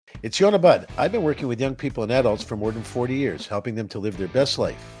It's Yonah Budd. I've been working with young people and adults for more than 40 years, helping them to live their best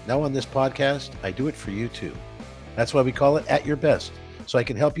life. Now on this podcast, I do it for you too. That's why we call it At Your Best, so I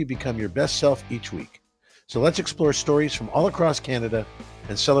can help you become your best self each week. So let's explore stories from all across Canada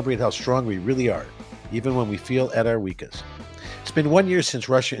and celebrate how strong we really are, even when we feel at our weakest. It's been 1 year since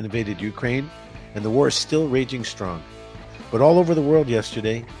Russia invaded Ukraine, and the war is still raging strong. But all over the world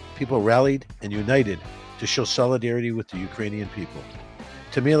yesterday, people rallied and united to show solidarity with the Ukrainian people.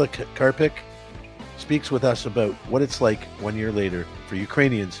 Tamila Karpyk speaks with us about what it's like 1 year later for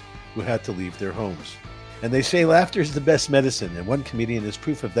Ukrainians who had to leave their homes. And they say laughter is the best medicine, and one comedian is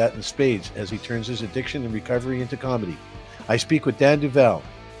proof of that in spades as he turns his addiction and recovery into comedy. I speak with Duvall,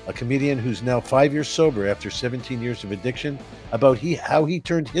 a comedian who's now 5 years sober after 17 years of addiction, about how he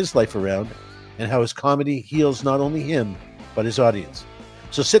turned his life around and how his comedy heals not only him, but his audience.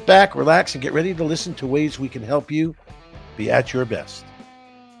 So sit back, relax, and get ready to listen to ways we can help you be at your best.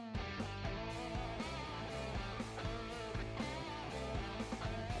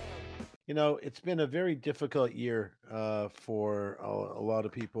 You know, it's been a very difficult year for a lot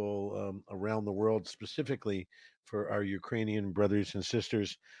of people around the world, specifically for our Ukrainian brothers and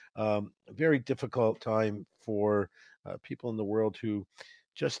sisters. A very difficult time for people in the world who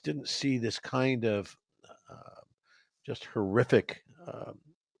just didn't see this kind of just horrific,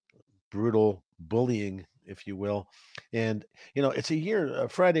 brutal bullying, if you will. And, you know, it's a year.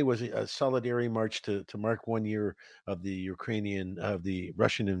 Friday was a solidarity march to mark 1 year of the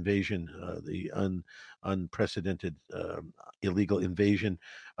Russian invasion, the unprecedented illegal invasion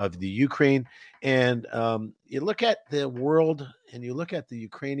of the Ukraine. And you look at the world and you look at the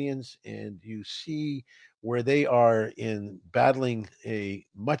Ukrainians and you see where they are in battling a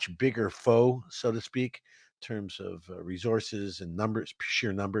much bigger foe, so to speak, in terms of resources and numbers,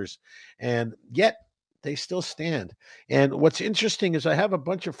 sheer numbers. And yet they still stand. And what's interesting is I have a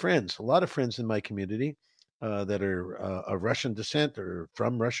bunch of friends, a lot of friends in my community that are of Russian descent or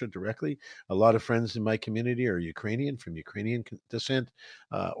from Russia directly. A lot of friends in my community are Ukrainian, from Ukrainian descent,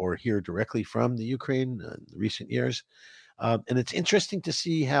 or here directly from the Ukraine in recent years. And it's interesting to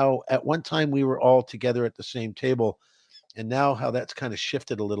see how at one time we were all together at the same table, and now how that's kind of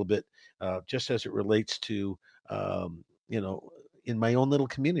shifted a little bit, just as it relates to, you know, in my own little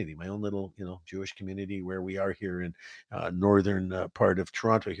community, my own little, Jewish community where we are here in northern part of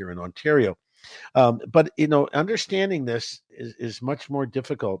Toronto here in Ontario. But, understanding this is much more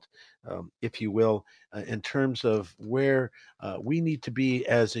difficult, if you will, in terms of where we need to be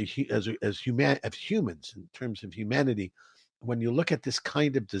as humans, in terms of humanity. When you look at this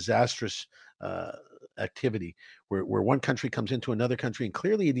kind of disastrous activity where one country comes into another country, and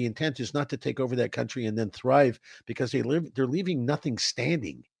clearly the intent is not to take over that country and then thrive, because they're leaving nothing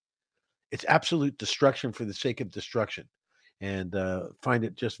standing. It's absolute destruction for the sake of destruction, and find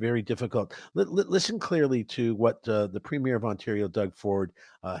it just very difficult. Listen clearly to what the Premier of Ontario, Doug Ford,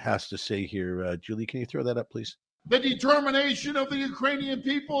 has to say here. Julie, can you throw that up, please? The determination of the Ukrainian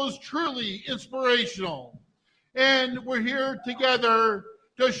people is truly inspirational. And we're here together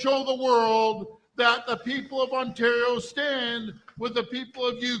to show the world that the people of Ontario stand with the people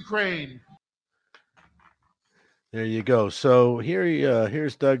of Ukraine. There you go. So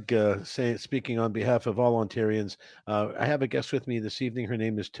here's Doug speaking on behalf of all Ontarians. I have a guest with me this evening. Her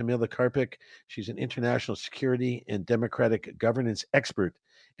name is Tamila Karpyk. She's an international security and democratic governance expert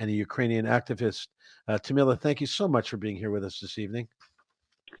and a Ukrainian activist. Tamila, thank you so much for being here with us this evening.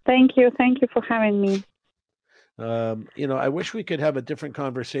 Thank you. Thank you for having me. I wish we could have a different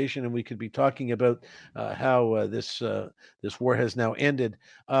conversation and we could be talking about how this war has now ended.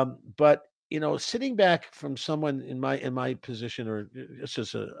 But sitting back from someone in my position, or just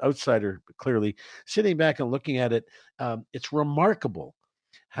as an outsider, clearly sitting back and looking at it, it's remarkable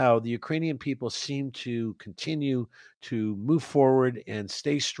how the Ukrainian people seem to continue to move forward and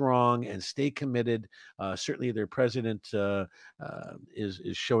stay strong and stay committed. Certainly, their president is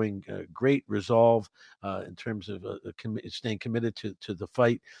showing great resolve in terms of staying committed to the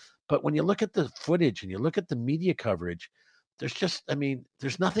fight. But when you look at the footage and you look at the media coverage,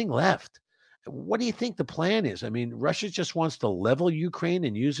 there's nothing left. What do you think the plan is? I mean, Russia just wants to level Ukraine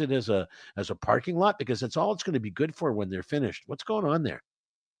and use it as a parking lot, because that's all it's going to be good for when they're finished. What's going on there?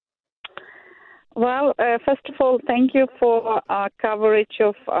 Well, first of all, thank you for coverage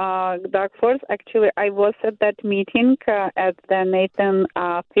of Dark Force. Actually, I was at that meeting at the Nathan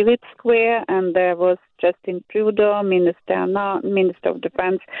Phillips Square, and there was Justin Trudeau, Minister of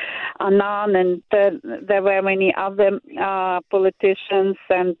Defense Anand, and there were many other politicians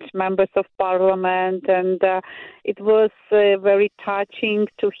and members of parliament, and it was very touching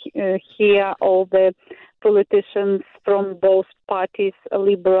to hear all the politicians from both parties,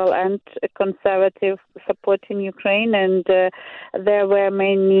 liberal and conservative, supporting Ukraine, and there were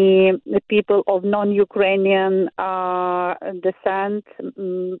many people of non-Ukrainian descent,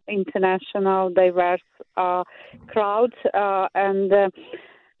 international, diverse crowd, and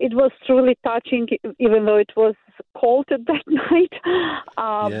it was truly touching, even though it was cold at that night.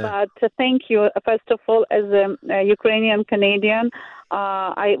 But thank you. First of all, as a Ukrainian Canadian,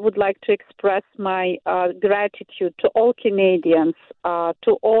 I would like to express my gratitude to all Canadians,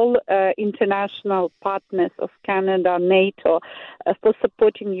 to all international partners of Canada, NATO, for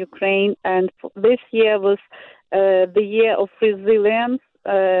supporting Ukraine. And this year was the year of resilience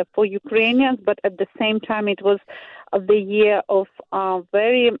for Ukrainians, but at the same time it was the year of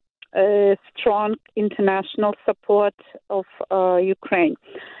very strong international support of Ukraine.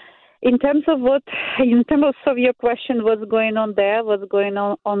 In terms of your question, what's going on there, what's going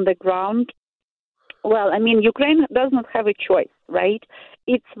on the ground? Well, I mean, Ukraine does not have a choice, right?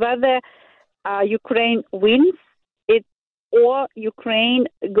 It's whether Ukraine wins it or Ukraine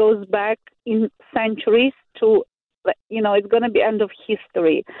goes back in centuries to, it's going to be end of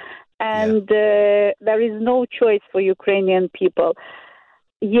history. And there is no choice for Ukrainian people.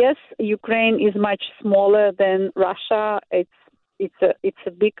 Yes, Ukraine is much smaller than Russia. It's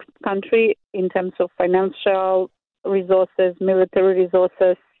a big country in terms of financial resources, military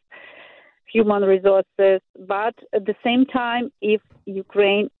resources, human resources. But at the same time, if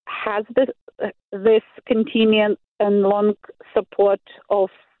Ukraine has this continuing and long support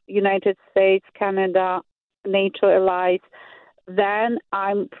of United States, Canada, NATO allies, then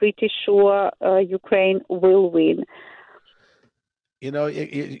I'm pretty sure Ukraine will win. You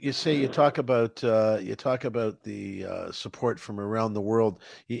talk about the support from around the world,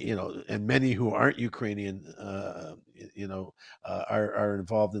 and many who aren't Ukrainian, are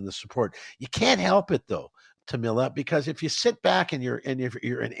involved in the support. You can't help it though, Tamila, because if you sit back and if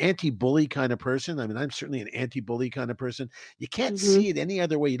you're an anti-bully kind of person, I mean, I'm certainly an anti-bully kind of person. You can't see it any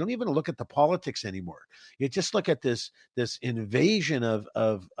other way. You don't even look at the politics anymore. You just look at this invasion of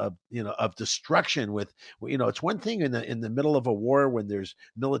destruction. With it's one thing in the middle of a war when there's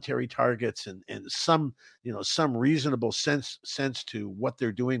military targets and some reasonable sense to what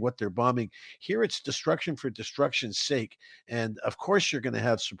they're doing, what they're bombing. Here it's destruction for destruction's sake, and of course you're going to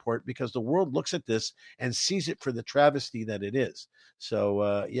have support because the world looks at this and sees it for the travesty that it is.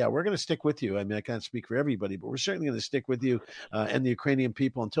 So, we're going to stick with you. I mean, I can't speak for everybody, but we're certainly going to stick with you and the Ukrainian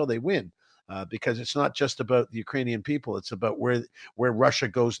people until they win, because it's not just about the Ukrainian people. It's about where Russia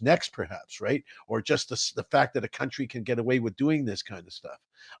goes next, perhaps, right? Or just the fact that a country can get away with doing this kind of stuff.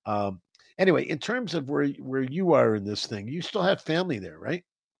 Anyway, in terms of where you are in this thing, you still have family there, right?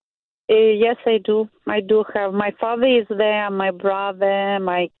 Yes, I do. I do have. My father is there, my brother,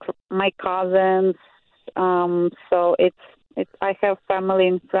 my cousins. So it's I have family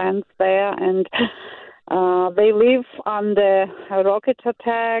and friends there, and they live under rocket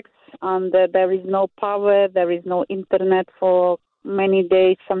attacks, and there is no power, there is no internet for many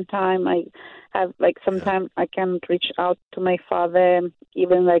days. Sometimes I can't reach out to my father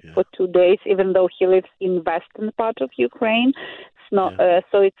even for 2 days, even though he lives in western part of Ukraine. It's not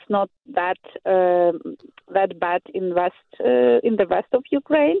so it's not that bad in the west of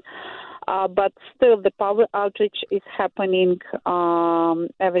Ukraine. But still, the power outage is happening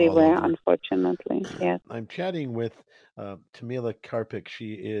everywhere, unfortunately. Yes. I'm chatting with Tamila Karpyk.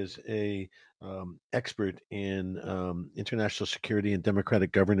 She is a expert in international security and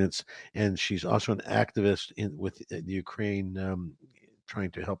democratic governance, and she's also an activist with the Ukraine,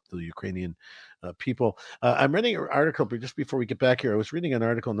 trying to help the Ukrainian people. I'm reading an article, but just before we get back here, I was reading an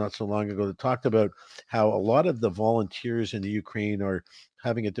article not so long ago that talked about how a lot of the volunteers in the Ukraine are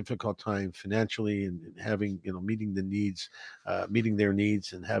having a difficult time financially and having, meeting their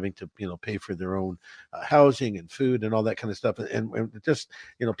needs and having to, pay for their own housing and food and all that kind of stuff. And just,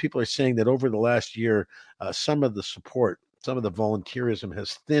 people are saying that over the last year, some of the support, some of the volunteerism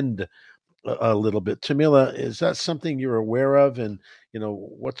has thinned a little bit. Tamila, is that something you're aware of? And,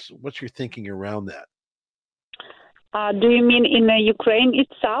 what's your thinking around that? Do you mean in Ukraine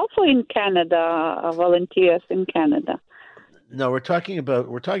itself or in Canada, volunteers in Canada? No, we're talking about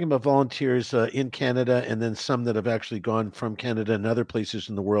volunteers in Canada, and then some that have actually gone from Canada and other places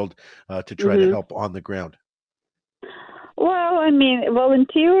in the world to try to help on the ground. Well, I mean,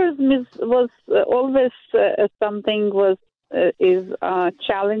 volunteerism was always something is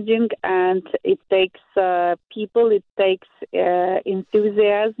challenging, and it takes people, it takes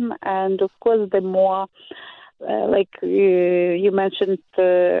enthusiasm, and of course, the more, like you mentioned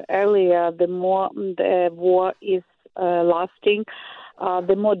earlier, the more the war is lasting,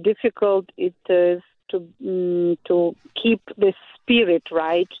 the more difficult it is to keep the spirit,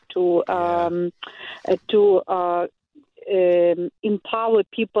 right? To empower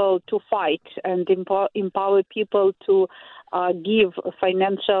people to fight and empower people to give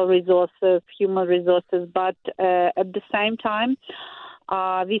financial resources, human resources, but at the same time,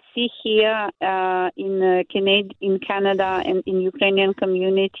 we see here in Canada and in Ukrainian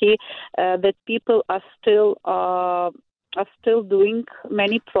community that people are still doing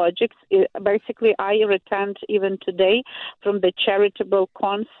many projects. Basically, I returned even today from the charitable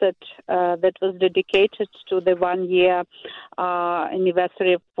concert that was dedicated to the 1-year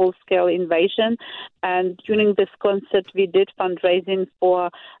anniversary of full-scale invasion. And during this concert, we did fundraising for,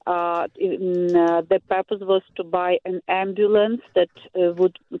 the purpose was to buy an ambulance that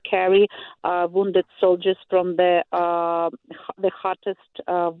would carry wounded soldiers from the hottest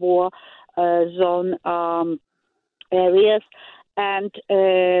war zone areas. And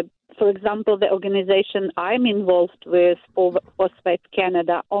for example, the organization I'm involved with, Phosphate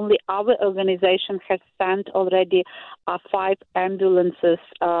Canada, only our organization has sent already 5 ambulances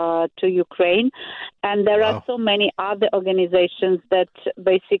to Ukraine. And there are so many other organizations that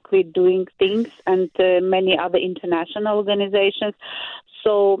basically doing things, and many other international organizations.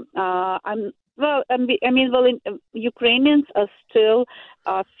 So Ukrainians are still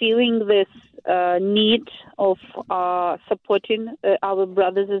feeling this need of supporting our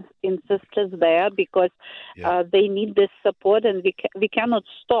brothers and sisters there, because they need this support, and we cannot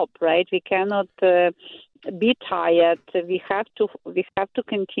stop, right? We cannot be tired. We have to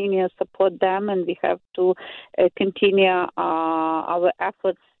continue support them, and we have to continue our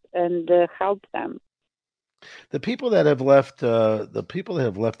efforts and help them. The people that have left,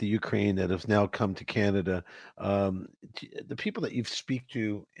 the Ukraine that have now come to Canada, the people that you speak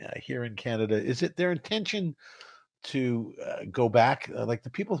to here in Canada, is it their intention to go back? Like the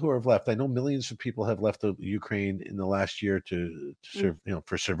people who have left, I know millions of people have left the Ukraine in the last year to serve,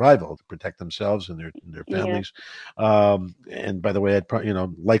 for survival, to protect themselves and their families. And by the way,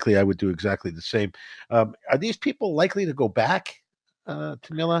 likely I would do exactly the same. Are these people likely to go back,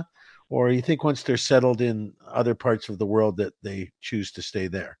 Tamila? Or you think once they're settled in other parts of the world that they choose to stay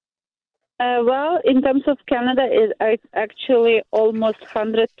there? Well, in terms of Canada, it's actually almost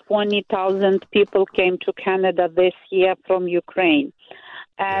 120,000 people came to Canada this year from Ukraine.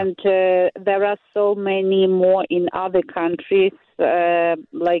 And there are so many more in other countries,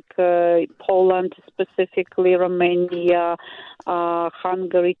 like Poland specifically, Romania,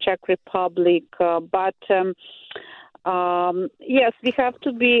 Hungary, Czech Republic. Yes, we have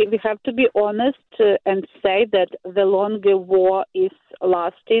to be honest and say that the longer war is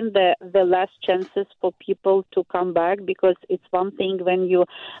lasting, the less chances for people to come back, because it's one thing when you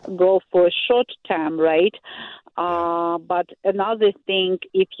go for a short term, right? But another thing,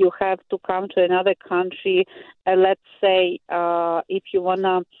 if you have to come to another country, let's say if you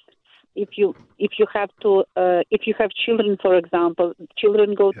have children, for example,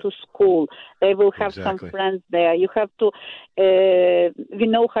 children go to school, they will have some friends there. You have to, we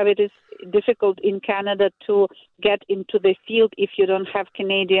know how it is difficult in Canada to get into the field if you don't have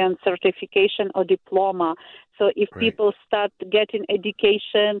Canadian certification or diploma. So if people start getting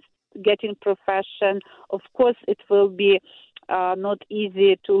education, getting profession, of course it will be not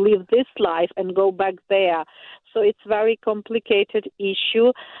easy to live this life and go back there. So it's very complicated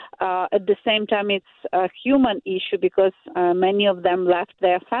issue. At the same time, it's a human issue, because many of them left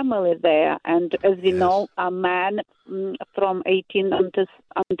their family there. And as we know, a man from 18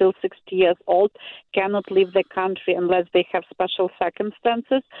 until 60 years old cannot leave the country unless they have special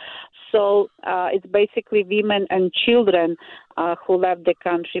circumstances. So it's basically women and children who left the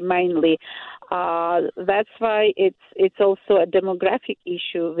country mainly. That's why it's also a demographic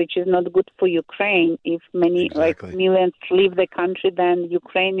issue, which is not good for Ukraine. If many millions leave the country, then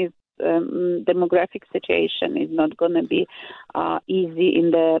Ukraine is demographic situation is not going to be easy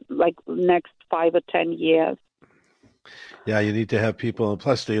in the next 5 or 10 years. Yeah, you need to have people. And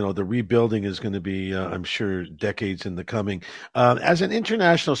plus, the rebuilding is going to be, I'm sure, decades in the coming. As an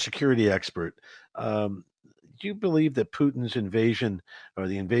international security expert, do you believe that Putin's invasion, or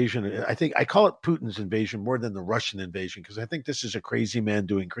the invasion, I think I call it Putin's invasion more than the Russian invasion, because I think this is a crazy man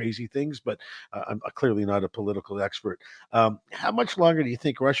doing crazy things, but I'm clearly not a political expert. How much longer do you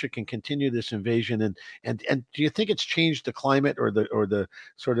think Russia can continue this invasion? And do you think it's changed the climate or the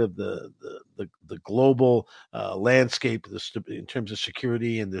sort of the global landscape in terms of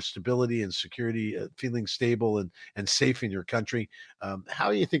security and the stability and security, feeling stable and safe in your country? How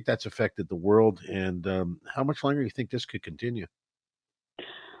do you think that's affected the world, and how much longer do you think this could continue?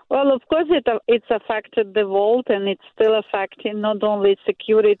 Well, of course, it's affected the world, and it's still affecting not only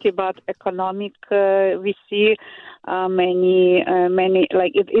security but economic. We see many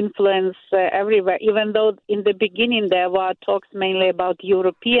like it influence everywhere. Even though in the beginning there were talks mainly about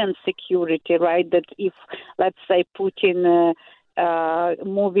European security, right? That if, let's say, Putin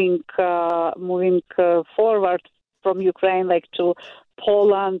moving forward from Ukraine, like to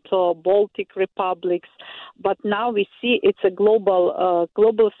Poland or Baltic republics, but now we see it's a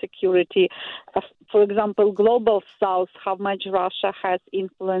global security. For example, global South, how much Russia has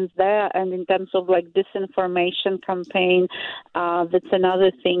influence there, and in terms of like disinformation campaign, that's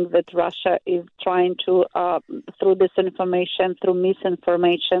another thing that Russia is trying to through disinformation, through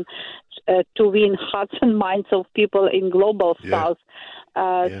misinformation, to win hearts and minds of people in global South.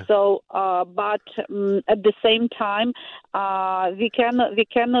 But at the same time, we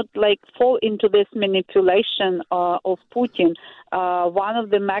cannot like fall into this manipulation of Putin. One of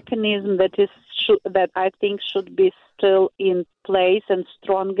the mechanisms that I think should be still in place and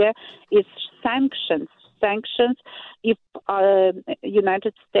stronger is sanctions. If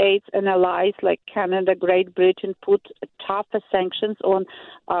United States and allies like Canada, Great Britain put tougher sanctions on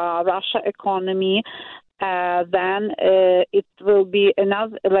Russia economy, then it will be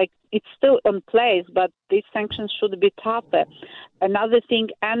another, like it's still in place, but these sanctions should be tougher. Another thing,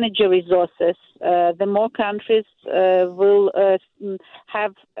 energy resources. The more countries will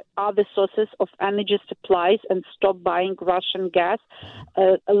have other sources of energy supplies and stop buying Russian gas,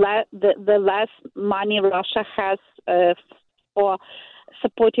 the less money Russia has for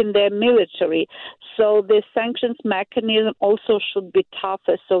supporting their military. So the sanctions mechanism also should be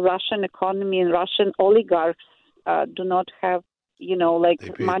tougher. So Russian economy and Russian oligarchs do not have,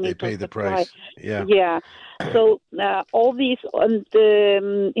 money they pay to the supply. price. Yeah. So all these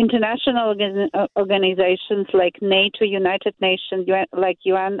international organizations like NATO, United Nations,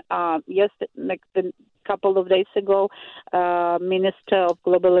 UN, a couple of days ago, Minister of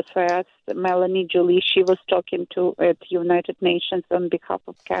Global Affairs, Melanie Joly, she was talking at United Nations on behalf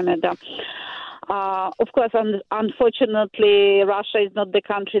of Canada. Of course, unfortunately, Russia is not the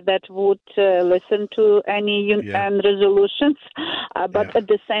country that would listen to any UN resolutions. But at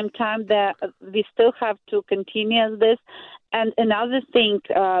the same time, we still have to continue this. And another thing,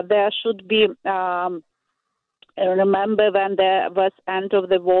 there should be. Remember when there was end of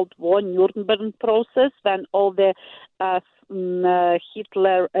the World War, Nuremberg process, when all the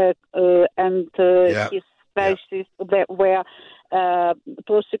Hitler and his fascists were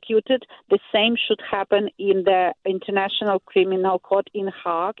prosecuted. The same should happen in the International Criminal Court in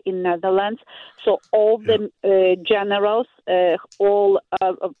Hague, in Netherlands. So all the generals, all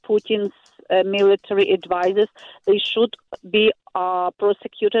Putin's military advisors, they should be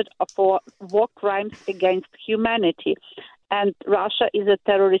prosecuted for war crimes against humanity. And Russia is a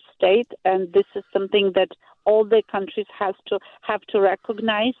terrorist state, and this is something that all the countries have to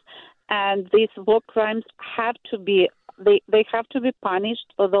recognize. And these war crimes have to be they have to be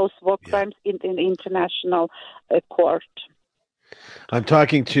punished for those war crimes in the international court. I'm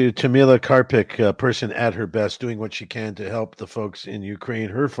talking to Tamila Karpyk, a person at her best, doing what she can to help the folks in Ukraine,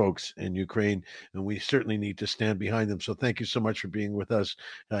 her folks in Ukraine, and we certainly need to stand behind them. So thank you so much for being with us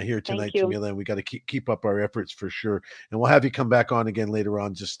here tonight, Tamila, and we got to keep up our efforts for sure. And we'll have you come back on again later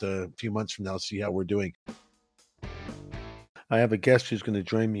on, just a few months from now, see how we're doing. I have a guest who's going to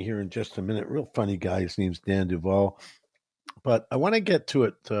join me here in just a minute. Real funny guy. His name's Dan Duvall. But I want to get to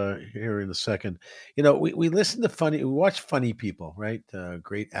it here in a second. We listen to we watch funny people, right?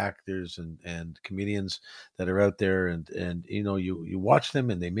 Great actors and comedians that are out there, and you watch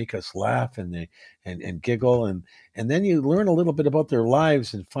them and they make us laugh and giggle, and then you learn a little bit about their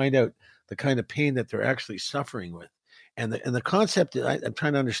lives and find out the kind of pain that they're actually suffering with. And the concept that I'm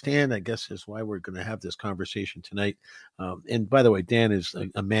trying to understand, I guess, is why we're going to have this conversation tonight. And by the way, Dan is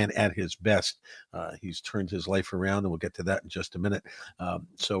a man at his best. He's turned his life around, and we'll get to that in just a minute.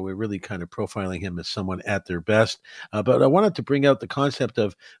 So we're really kind of profiling him as someone at their best. But I wanted to bring out the concept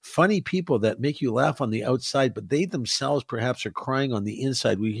of funny people that make you laugh on the outside, but they themselves perhaps are crying on the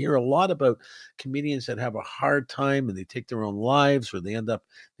inside. We hear a lot about comedians that have a hard time and they take their own lives, or they end up,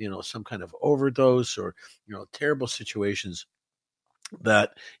 some kind of overdose, or, terrible situations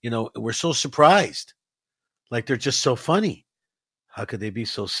that, we're so surprised. Like they're just so funny. How could they be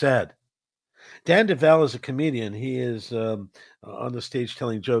so sad? Dan Duvall is a comedian. He is on the stage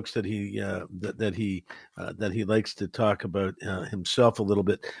telling jokes that he likes to talk about himself a little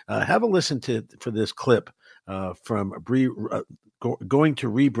bit. Have a listen for this clip from going to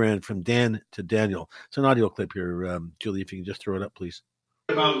rebrand from Dan to Daniel. It's an audio clip here. Julie, if you can just throw it up, please.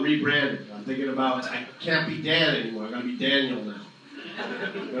 About rebranding. I'm thinking about I can't be Dan anymore. I got to be Daniel now. You know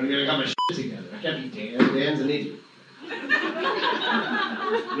what I mean? I got my shit together. I can't be Dan. Dan's an idiot. You know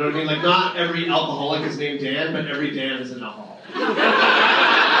what I mean? Like, not every alcoholic is named Dan, but every Dan is an alcoholic. Think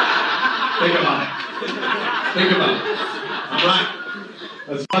about it. Think about it. I'm right.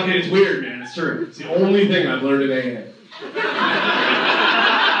 That's fucking, it's weird, man. It's true. It's the only thing I've learned at AA.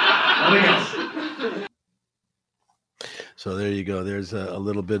 Nothing else. So there you go. There's a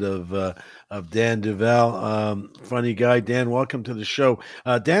little bit of Dan Duvall. Funny guy. Dan, welcome to the show.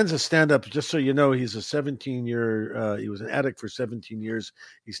 Dan's a stand-up, just so you know, he's a 17-year, he was an addict for 17 years.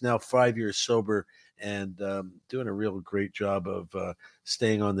 He's now 5 years sober and doing a real great job of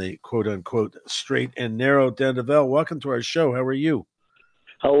staying on the quote-unquote straight and narrow. Dan Duvall, welcome to our show. How are you?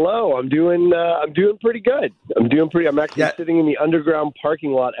 Hello, I'm doing pretty good. I'm actually sitting in the underground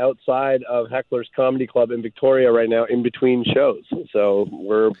parking lot outside of Heckler's Comedy Club in Victoria right now, in between shows. So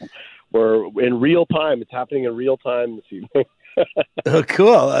we're in real time. It's happening in real time this evening. Oh,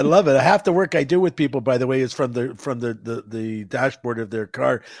 cool! I love it. Half the work I do with people, by the way, is from the dashboard of their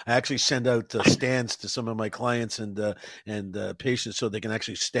car. I actually send out stands to some of my clients and patients so they can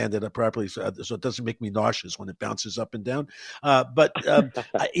actually stand it up properly, so it doesn't make me nauseous when it bounces up and down.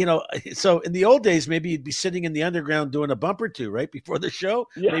 So in the old days, maybe you'd be sitting in the underground doing a bump or two right before the show.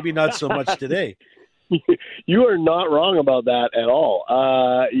 Yeah. Maybe not so much today. You are not wrong about that at all.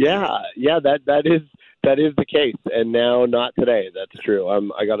 That is the case, and now not today. That's true. I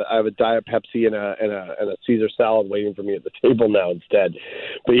have a Diet Pepsi and a Caesar salad waiting for me at the table now instead.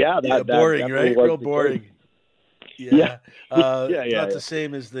 But boring, right? Real boring. Yeah. Not the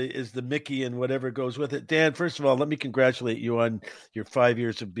same as the Mickey and whatever goes with it. Dan, first of all, let me congratulate you on your 5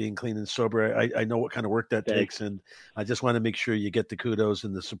 years of being clean and sober. I know what kind of work that takes, and I just want to make sure you get the kudos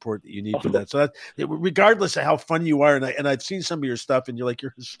and the support that you need for that. So regardless of how funny you are, and I've seen some of your stuff, and you're a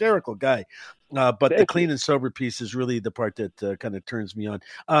hysterical guy. But the clean and sober piece is really the part that kind of turns me on.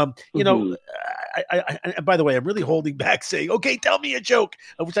 I by the way, I'm really holding back saying, okay, tell me a joke,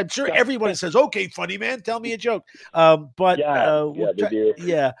 which I'm sure everyone says, okay, funny man, tell me a joke. But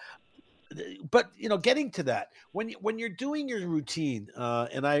getting to that, when you're doing your routine,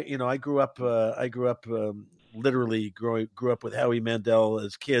 and I grew up literally grew up with Howie Mandel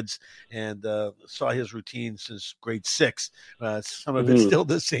as kids and saw his routine since grade 6. Some of it's still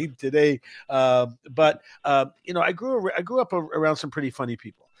the same today. But I grew up around some pretty funny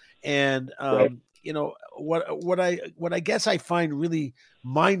people. And what I guess I find really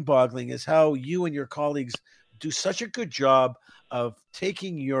mind-boggling is how you and your colleagues do such a good job of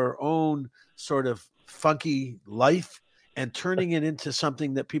taking your own sort of funky life and turning it into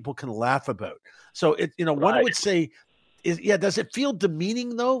something that people can laugh about. So one would say, does it feel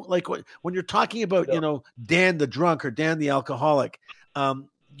demeaning though? Like when you're talking about, Dan the drunk or Dan the alcoholic, do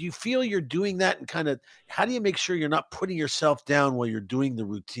you feel you're doing that, and kind of how do you make sure you're not putting yourself down while you're doing the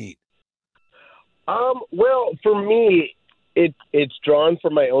routine? Well, for me, it's drawn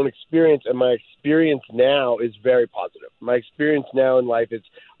from my own experience, and my experience now is very positive. My experience now in life is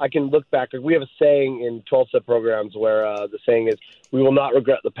I can look back. We have a saying in 12-step programs where the saying is, we will not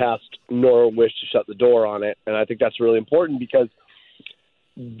regret the past nor wish to shut the door on it. And I think that's really important because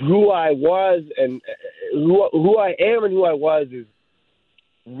who I was and who I am and who I was is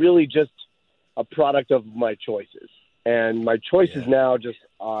really just a product of my choices. And my choices now just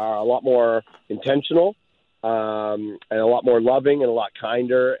are a lot more intentional, and a lot more loving and a lot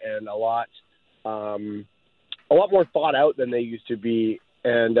kinder and a lot more thought out than they used to be.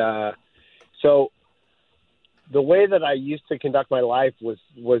 And so the way that I used to conduct my life was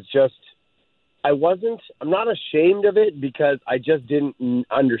just, I'm not ashamed of it because I just didn't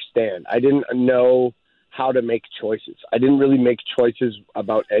understand. I didn't know how to make choices. I didn't really make choices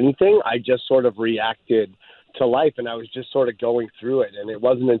about anything. I just sort of reacted to life, and I was just sort of going through it. And it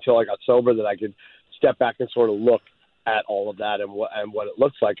wasn't until I got sober that I could step back and sort of look at all of that and what it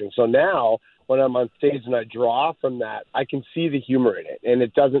looks like. And so now when I'm on stage and I draw from that, I can see the humor in it,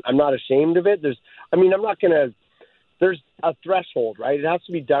 and I'm not ashamed of it. There's a threshold, right? It has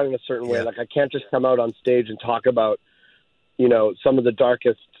to be done in a certain way. Like I can't just come out on stage and talk about, some of the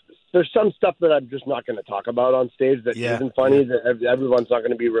darkest. There's some stuff that I'm just not going to talk about on stage that isn't funny, that everyone's not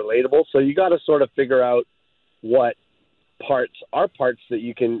going to be relatable. So you got to sort of figure out what parts are parts that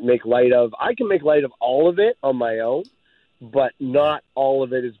you can make light of. I can make light of all of it on my own, but not all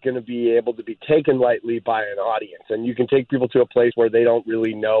of it is going to be able to be taken lightly by an audience. And you can take people to a place where they don't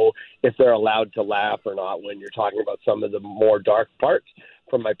really know if they're allowed to laugh or not when you're talking about some of the more dark parts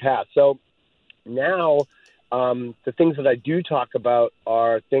from my past. So now the things that I do talk about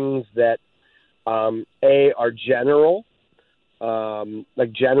are things that, are general,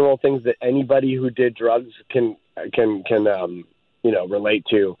 like general things that anybody who did drugs can relate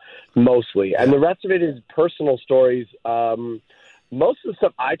to mostly. And the rest of it is personal stories. Most of the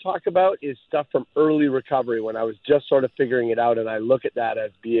stuff I talk about is stuff from early recovery when I was just sort of figuring it out. And I look at that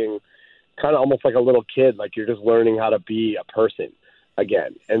as being kind of almost like a little kid, like you're just learning how to be a person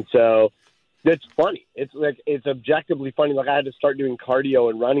again. And so it's funny. It's objectively funny. Like I had to start doing cardio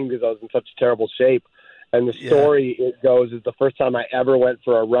and running because I was in such terrible shape. And the story it goes is the first time I ever went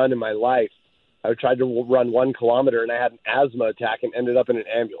for a run in my life, I tried to run 1 kilometer and I had an asthma attack and ended up in an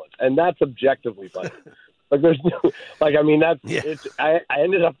ambulance. And that's objectively funny. Like there's no, like, I mean, it's, I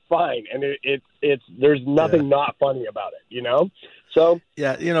ended up fine. And there's nothing not funny about it, So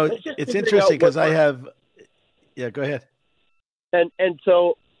it's interesting because I have, go ahead. And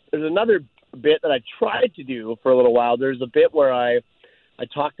so there's another bit that I tried to do for a little while. There's a bit where I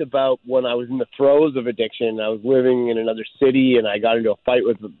talked about when I was in the throes of addiction. I was living in another city, and I got into a fight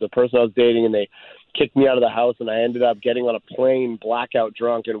with the person I was dating, and they kicked me out of the house, and I ended up getting on a plane, blackout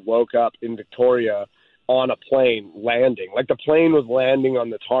drunk, and woke up in Victoria on a plane landing. Like the plane was landing on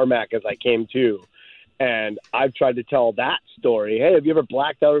the tarmac as I came to. And I've tried to tell that story. Hey, have you ever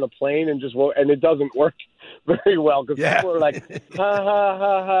blacked out on a plane and just woke? And it doesn't work very well because people are like, ha, ha, ha,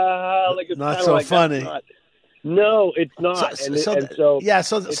 ha, ha. Like, it's not so like, funny. No, it's not. So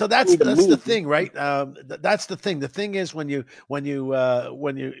that's the thing, right? That's the thing. The thing is when you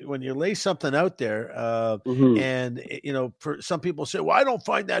lay something out there, and for some people say, well, I don't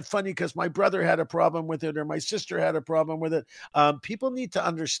find that funny because my brother had a problem with it or my sister had a problem with it. People need to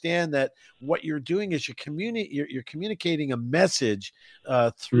understand that what you're doing is you're communicating a message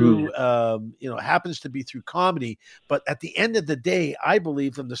through happens to be through comedy, but at the end of the day, I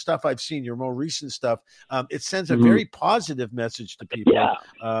believe from the stuff I've seen, your more recent stuff, it's sends a very positive message to people,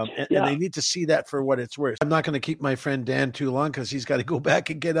 and they need to see that for what it's worth. I'm not going to keep my friend Dan too long because he's got to go back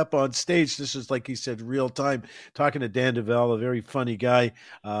and get up on stage. This is, like he said, real time. Talking to Dan Duvall, a very funny guy,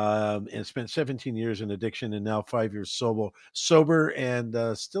 and spent 17 years in addiction and now 5 years sober,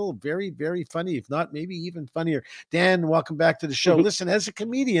 and still very, very funny, if not maybe even funnier. Dan, welcome back to the show. Listen, as a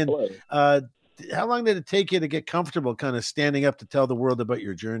comedian, how long did it take you to get comfortable kind of standing up to tell the world about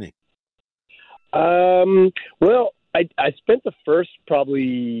your journey? Well, I spent the first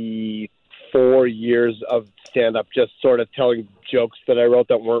probably 4 years of stand-up just sort of telling jokes that I wrote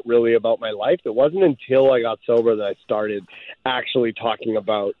that weren't really about my life. It wasn't until I got sober that I started actually talking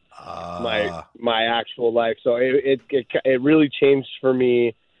about my actual life. So it really changed for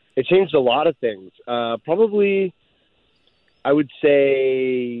me. It changed a lot of things. Probably, I would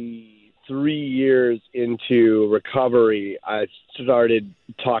say 3 years into recovery, I started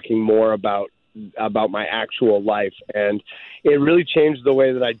talking more about my actual life, and it really changed the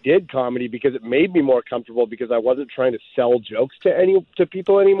way that I did comedy because it made me more comfortable because I wasn't trying to sell jokes to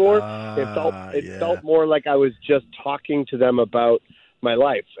people anymore. It felt more like I was just talking to them about my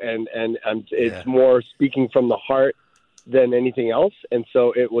life, and it's more speaking from the heart than anything else. And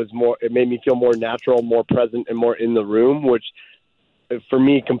so it made me feel more natural, more present, and more in the room, which for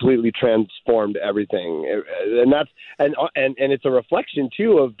me completely transformed everything. And it's a reflection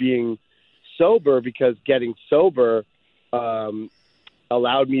too of being sober, because getting sober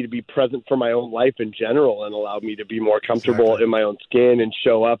allowed me to be present for my own life in general and allowed me to be more comfortable in my own skin and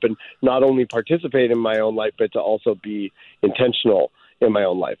show up and not only participate in my own life, but to also be intentional in my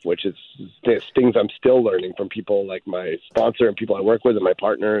own life, which is things I'm still learning from people like my sponsor and people I work with and my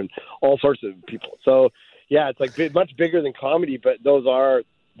partner and all sorts of people. So yeah, it's like much bigger than comedy, but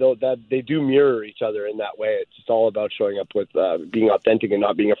that they do mirror each other in that way. It's just all about showing up with being authentic and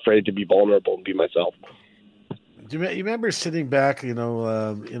not being afraid to be vulnerable and be myself. Do you remember sitting back? I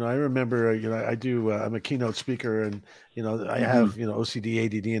remember. I'm a keynote speaker, and I have OCD,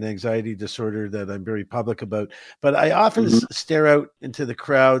 ADD, and anxiety disorder that I'm very public about. But I often stare out into the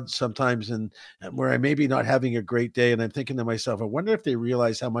crowd sometimes, and where I may be not having a great day, and I'm thinking to myself, I wonder if they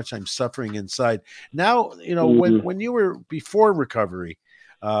realize how much I'm suffering inside. Now, when you were before recovery.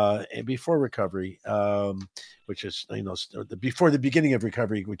 Which is before the beginning of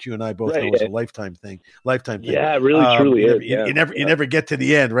recovery, which you and I both know is a lifetime thing. Yeah, it really truly is. You never get to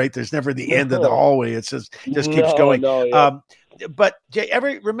the end, right? There's never the end of the hallway. It just keeps going. But do you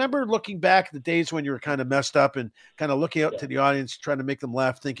ever remember looking back at the days when you were kind of messed up and kind of looking out to the audience, trying to make them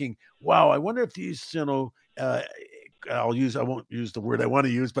laugh, thinking, "Wow, I wonder if these, I won't use the word I want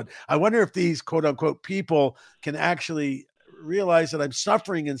to use, but I wonder if these quote unquote people can actually realize that I'm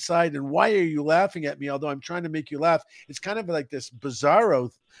suffering inside, and why are you laughing at me? Although I'm trying to make you laugh." It's kind of like this bizarro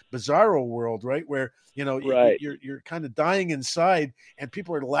world, right? Where you're kind of dying inside, and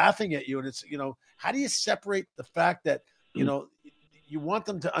people are laughing at you, and it's how do you separate the fact that you want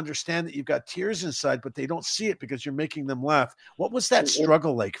them to understand that you've got tears inside, but they don't see it because you're making them laugh. What was that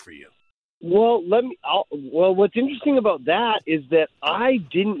struggle like for you? Well, what's interesting about that is that I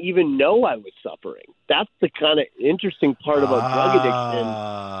didn't even know I was suffering. That's the kind of interesting part about drug addiction,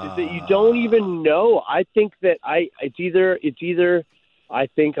 is that you don't even know. I think that it's either I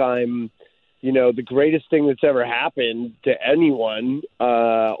think I'm, the greatest thing that's ever happened to anyone,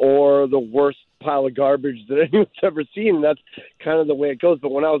 or the worst pile of garbage that anyone's ever seen. And that's kind of the way it goes.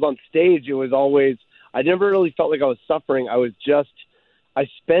 But when I was on stage, it was always, I never really felt like I was suffering. I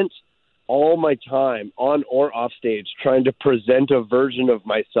spent all my time on or off stage trying to present a version of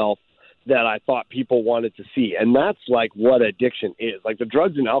myself that I thought people wanted to see. And that's like what addiction is. Like the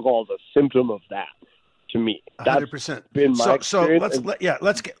drugs and alcohol is a symptom of that to me. That's 100%. been my experience. So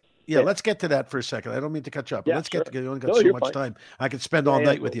let's get to that for a second. I don't mean to cut you up. But let's get to it. You only got so much time. I could spend all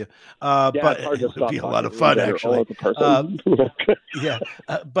night with you. But it would be a lot of fun, actually.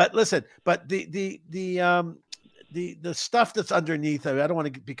 But listen, but the stuff that's underneath, I don't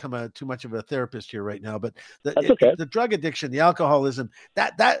want to become too much of a therapist here right now, but the drug addiction, the alcoholism,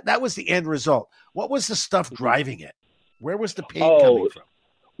 that was the end result. What was the stuff driving it? Where was the pain coming from?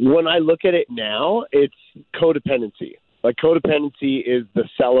 When I look at it now, it's codependency. Like codependency is the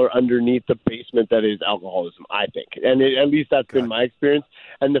cellar underneath the basement that is alcoholism, I think. And at least that's been my experience.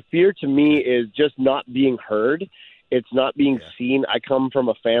 And the fear to me is just not being heard. It's not being seen. I come from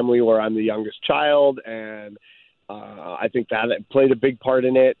a family where I'm the youngest child, and I think that played a big part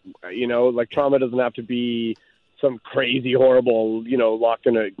in it. Like trauma doesn't have to be some crazy, horrible, locked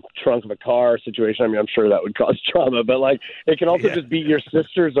in a trunk of a car situation. I mean, I'm sure that would cause trauma, but like it can also just be your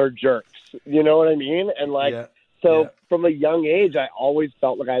sisters are jerks. You know what I mean? And from a young age, I always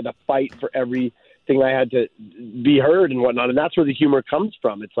felt like I had to fight for everything. I had to be heard and whatnot. And that's where the humor comes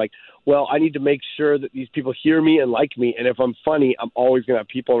from. It's like, well, I need to make sure that these people hear me and like me. And if I'm funny, I'm always going to have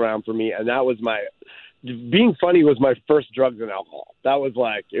people around for me. And that was being funny was my first drugs and alcohol. That was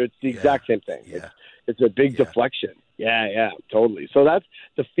like, it's the exact same thing. Yeah. It's a big deflection. Yeah, totally. So that's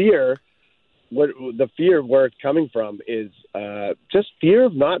the fear. The fear where it's coming from is just fear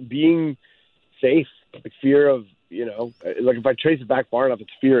of not being safe. Like fear of, like if I trace it back far enough,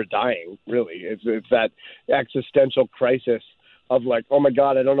 it's fear of dying, really. It's that existential crisis of like, oh my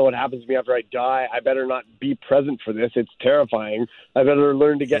God, I don't know what happens to me after I die. I better not be present for this. It's terrifying. I better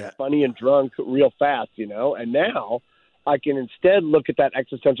learn to get funny and drunk real fast, And now I can instead look at that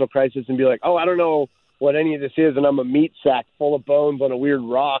existential crisis and be like, oh, I don't know what any of this is, and I'm a meat sack full of bones on a weird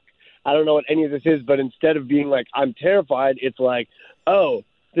rock. I don't know what any of this is, but instead of being like, I'm terrified, it's like, oh,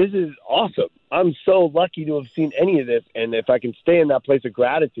 this is awesome. I'm so lucky to have seen any of this. And if I can stay in that place of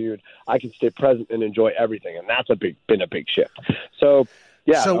gratitude, I can stay present and enjoy everything. And that's been a big shift. So,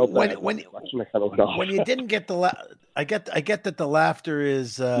 yeah. So when you didn't get I get that the laughter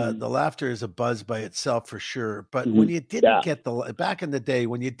is a buzz by itself for sure. But when you didn't get back in the day,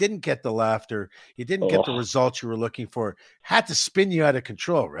 when you didn't get the laughter, you didn't get the results you were looking for, had to spin you out of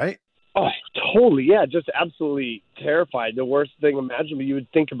control, right? Oh, totally. Yeah. Just absolutely terrified. The worst thing imaginable. You would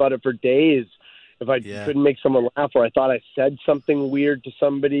think about it for days. If I couldn't make someone laugh, or I thought I said something weird to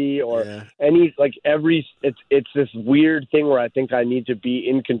somebody, or it's this weird thing where I think I need to be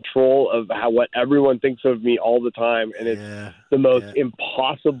in control of what everyone thinks of me all the time. And it's the most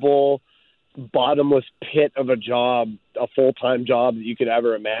impossible, bottomless pit of a job, a full-time job that you could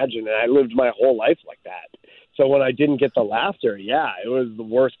ever imagine. And I lived my whole life like that. So when I didn't get the laughter, it was the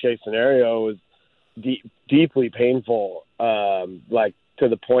worst case scenario. It was deeply painful. To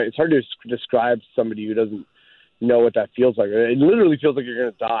the point, it's hard to describe somebody who doesn't know what that feels like. It literally feels like you're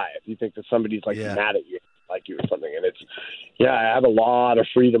going to die if you think that somebody's mad at you, like you or something. And it's, I have a lot of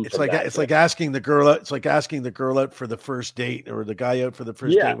freedom. It's like asking the girl out. It's like asking the girl out for the first date, or the guy out for the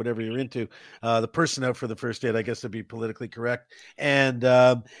first date, whatever you're into. The person out for the first date, I guess, to be politically correct, and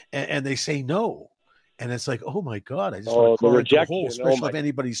they say no. And it's like, oh my God, I just want to crawl into a hole, especially if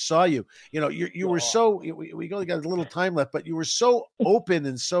anybody saw you. You were so, we only got a little time left, but you were so open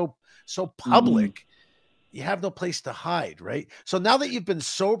and so public, you have no place to hide, right? So now that you've been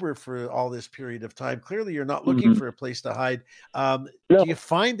sober for all this period of time, clearly you're not looking for a place to hide. Do you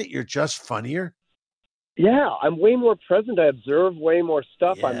find that you're just funnier? Yeah, I'm way more present. I observe way more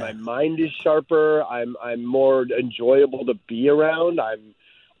stuff. Yeah. My mind is sharper. I'm more enjoyable to be around.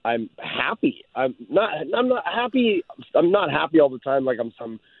 I'm happy. I'm not happy. I'm not happy all the time. Like I'm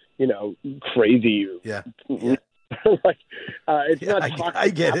some, crazy. Yeah. It's not. I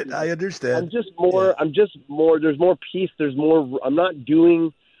get it. I understand. I'm just more. There's more peace. There's more. I'm not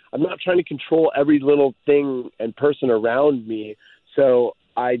trying to control every little thing and person around me. So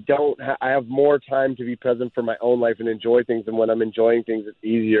I have more time to be present for my own life and enjoy things. And when I'm enjoying things, it's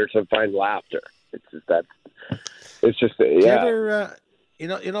easier to find laughter. It's just Do you ever, you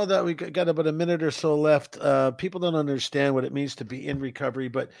know that we got about a minute or so left. People don't understand what it means to be in recovery,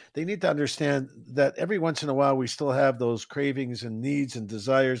 but they need to understand that every once in a while we still have those cravings and needs and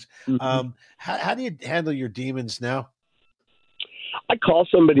desires. Mm-hmm. How do you handle your demons now? I call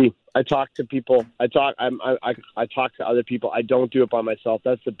somebody. I talk to people. I talk to other people. I don't do it by myself.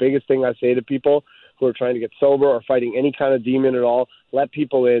 That's the biggest thing I say to people who are trying to get sober or fighting any kind of demon at all. Let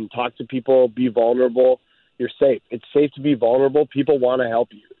people in. Talk to people. Be vulnerable. You're safe. It's safe to be vulnerable. People want to help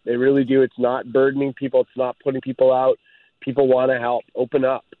you. They really do. It's not burdening people. It's not putting people out. People want to help. Open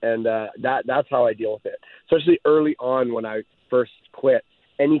up. And that's how I deal with it. Especially early on when I first quit.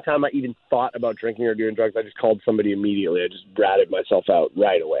 Anytime I even thought about drinking or doing drugs, I just called somebody immediately. I just ratted myself out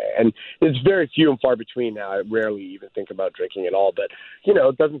right away. And it's very few and far between now. I rarely even think about drinking at all. But,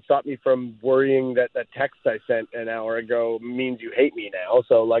 it doesn't stop me from worrying that that text I sent an hour ago means you hate me now.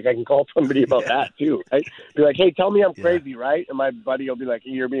 So, I can call somebody about that, too. Right? Be like, hey, tell me I'm crazy, right? And my buddy will be like,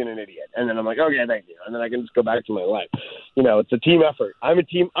 you're being an idiot. And then I'm like, okay, thank you. And then I can just go back to my life. It's a team effort. I'm a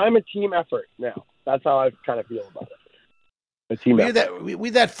team effort now. That's how I kind of feel about it. Were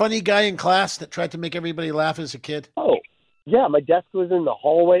you that funny guy in class that tried to make everybody laugh as a kid? Oh, yeah. My desk was in the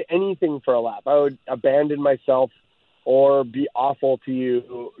hallway. Anything for a laugh. I would abandon myself or be awful to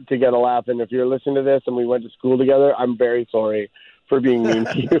you to get a laugh. And if you're listening to this and we went to school together, I'm very sorry for being mean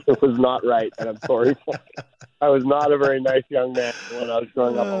to you. It was not right, and I'm sorry for it. I was not a very nice young man when I was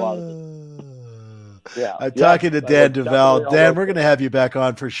growing up a lot of it. Yeah, I'm talking to Dan Duvall. Dan, we're going to have you back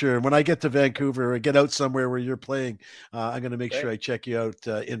on for sure. When I get to Vancouver or get out somewhere where you're playing, I'm going to make sure I check you out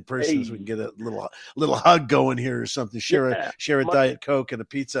in person so we can get a little hug going here or something. Share a Diet Coke and a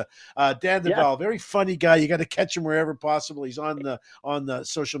pizza. Dan Duvall, very funny guy. You got to catch him wherever possible. He's on the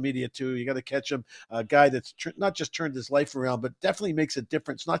social media too. You got to catch him. A guy that's not just turned his life around, but definitely makes a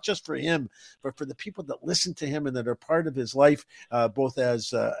difference, not just for him, but for the people that listen to him and that are part of his life, both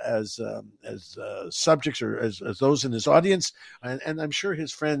as subjects or as those in his audience, and I'm sure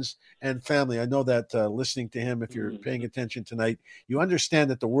his friends and family. I know that listening to him, if you're paying attention tonight, you understand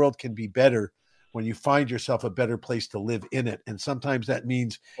that the world can be better when you find yourself a better place to live in it. And sometimes that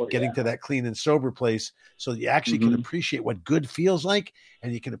means getting to that clean and sober place so that you actually can appreciate what good feels like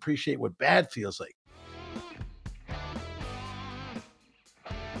and you can appreciate what bad feels like.